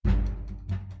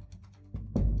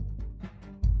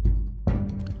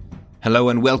Hello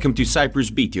and welcome to Cyprus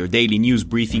Beat, your daily news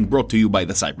briefing brought to you by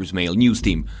the Cyprus Mail news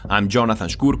team. I'm Jonathan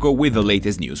Shkurko with the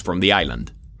latest news from the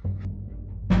island.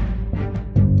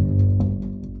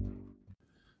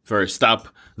 First up,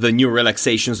 the new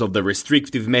relaxations of the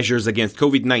restrictive measures against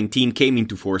COVID-19 came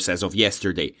into force as of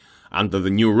yesterday. Under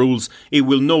the new rules, it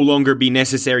will no longer be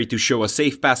necessary to show a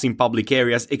SafePass in public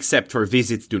areas except for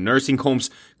visits to nursing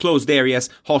homes, closed areas,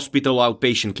 hospital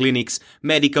outpatient clinics,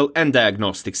 medical and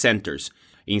diagnostic centers.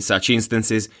 In such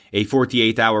instances, a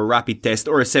 48-hour rapid test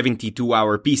or a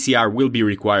 72-hour PCR will be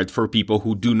required for people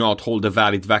who do not hold a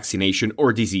valid vaccination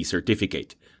or disease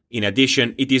certificate. In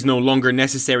addition, it is no longer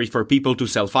necessary for people to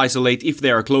self-isolate if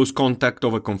they are close contact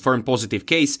of a confirmed positive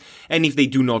case and if they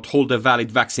do not hold a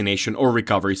valid vaccination or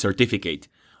recovery certificate.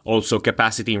 Also,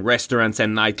 capacity in restaurants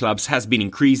and nightclubs has been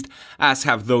increased, as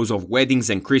have those of weddings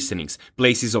and christenings,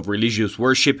 places of religious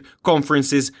worship,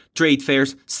 conferences, trade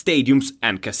fairs, stadiums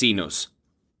and casinos.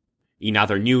 In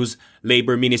other news,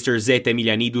 Labour Minister Zeta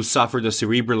Emilianidou suffered a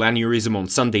cerebral aneurysm on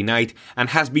Sunday night and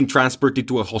has been transported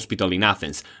to a hospital in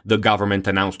Athens, the government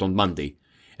announced on Monday.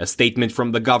 A statement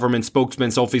from the government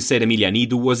spokesman's office said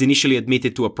Emilianidou was initially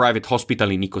admitted to a private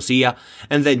hospital in Nicosia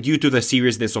and then, due to the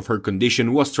seriousness of her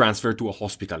condition, was transferred to a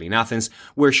hospital in Athens,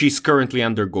 where she is currently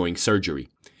undergoing surgery.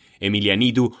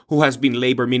 Emilianidou, who has been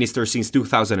Labour Minister since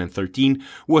 2013,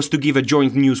 was to give a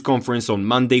joint news conference on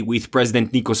Monday with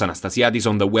President Nikos Anastasiadis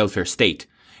on the welfare state.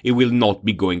 It will not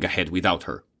be going ahead without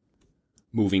her.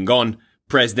 Moving on,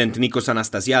 President Nikos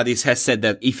Anastasiadis has said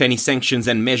that if any sanctions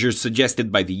and measures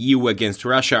suggested by the EU against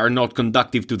Russia are not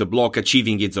conducive to the bloc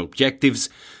achieving its objectives,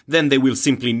 then they will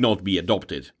simply not be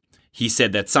adopted. He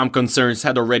said that some concerns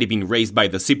had already been raised by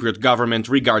the Cypriot government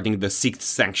regarding the sixth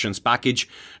sanctions package,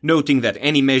 noting that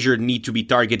any measure need to be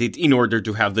targeted in order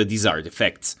to have the desired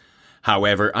effects.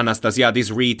 However,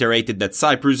 Anastasiadis reiterated that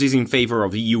Cyprus is in favor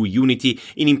of EU unity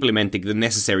in implementing the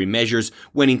necessary measures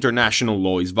when international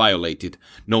law is violated,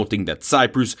 noting that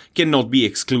Cyprus cannot be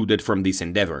excluded from this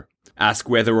endeavor. Asked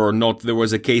whether or not there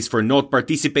was a case for not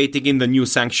participating in the new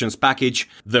sanctions package,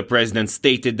 the president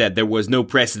stated that there was no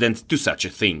precedent to such a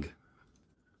thing.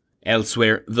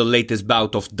 Elsewhere, the latest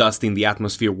bout of dust in the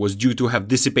atmosphere was due to have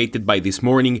dissipated by this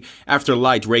morning after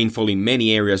light rainfall in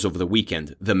many areas over the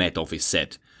weekend, the Met Office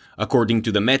said. According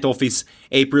to the Met Office,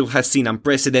 April has seen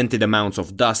unprecedented amounts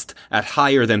of dust at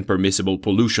higher-than-permissible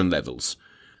pollution levels.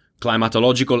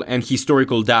 Climatological and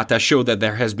historical data show that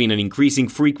there has been an increasing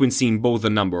frequency in both the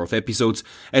number of episodes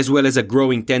as well as a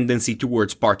growing tendency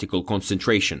towards particle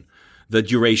concentration. The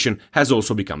duration has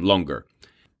also become longer.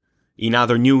 In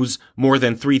other news, more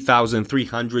than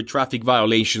 3,300 traffic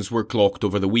violations were clocked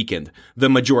over the weekend, the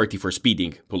majority for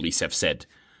speeding, police have said.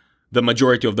 The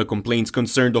majority of the complaints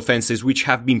concerned offences which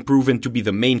have been proven to be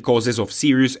the main causes of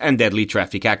serious and deadly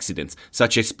traffic accidents,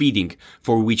 such as speeding,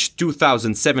 for which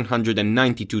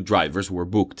 2,792 drivers were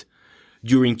booked.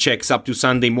 During checks up to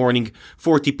Sunday morning,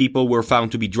 40 people were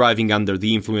found to be driving under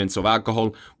the influence of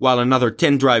alcohol, while another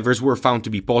 10 drivers were found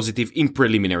to be positive in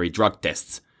preliminary drug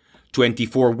tests.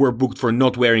 24 were booked for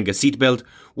not wearing a seatbelt,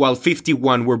 while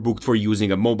 51 were booked for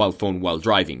using a mobile phone while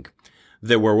driving.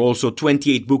 There were also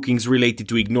 28 bookings related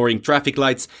to ignoring traffic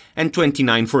lights and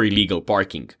 29 for illegal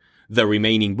parking. The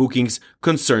remaining bookings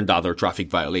concerned other traffic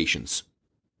violations.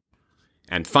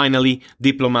 And finally,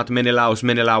 diplomat Menelaos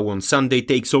Menelaou on Sunday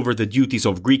takes over the duties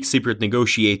of Greek Cypriot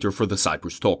negotiator for the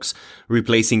Cyprus talks,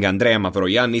 replacing Andrea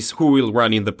Mavroyiannis, who will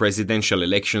run in the presidential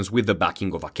elections with the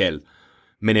backing of Akel.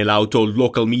 Menelaou told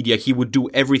local media he would do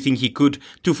everything he could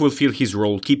to fulfill his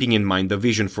role, keeping in mind the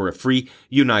vision for a free,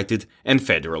 united and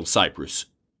federal Cyprus.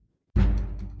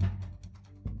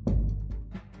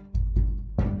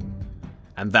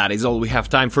 And that is all we have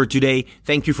time for today.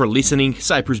 Thank you for listening.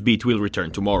 Cyprus Beat will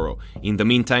return tomorrow. In the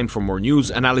meantime, for more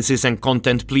news, analysis and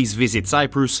content, please visit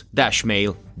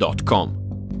cyprus-mail.com.